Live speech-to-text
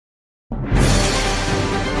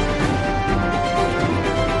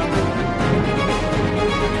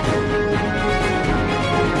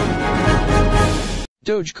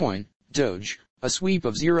Dogecoin, Doge, a sweep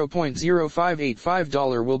of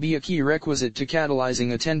 $0.0585 will be a key requisite to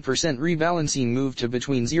catalyzing a 10% rebalancing move to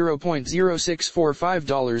between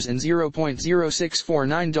 $0.0645 and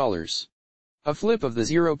 $0.0649. A flip of the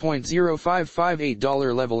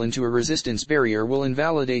 $0.0558 level into a resistance barrier will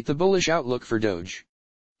invalidate the bullish outlook for Doge.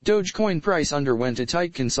 Dogecoin price underwent a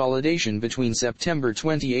tight consolidation between September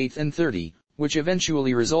 28 and 30, which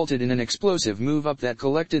eventually resulted in an explosive move up that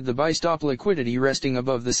collected the buy-stop liquidity resting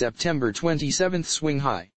above the September 27 swing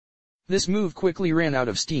high. This move quickly ran out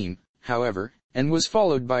of steam, however, and was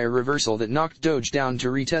followed by a reversal that knocked Doge down to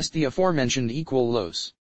retest the aforementioned equal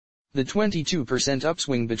lows. The 22%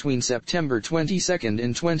 upswing between September 22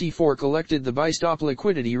 and 24 collected the buy-stop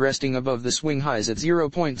liquidity resting above the swing highs at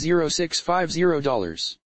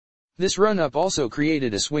 $0.0650. This run-up also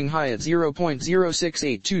created a swing high at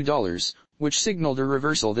 $0.0682, which signaled a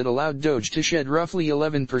reversal that allowed Doge to shed roughly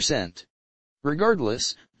 11%.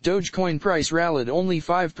 Regardless, Dogecoin price rallied only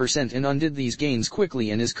 5% and undid these gains quickly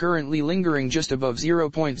and is currently lingering just above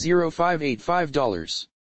 $0.0585.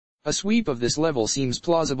 A sweep of this level seems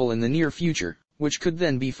plausible in the near future, which could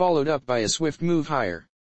then be followed up by a swift move higher.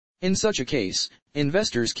 In such a case,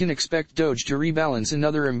 investors can expect Doge to rebalance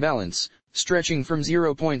another imbalance, stretching from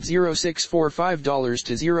 $0.0645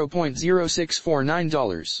 to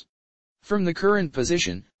 $0.0649. From the current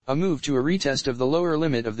position, a move to a retest of the lower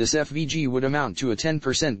limit of this FVG would amount to a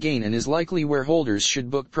 10% gain and is likely where holders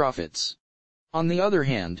should book profits. On the other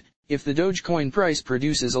hand, if the Dogecoin price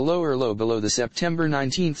produces a lower low below the September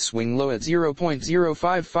 19 swing low at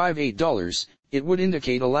 $0.0558, it would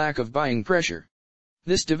indicate a lack of buying pressure.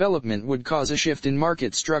 This development would cause a shift in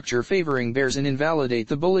market structure favoring bears and invalidate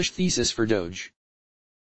the bullish thesis for Doge.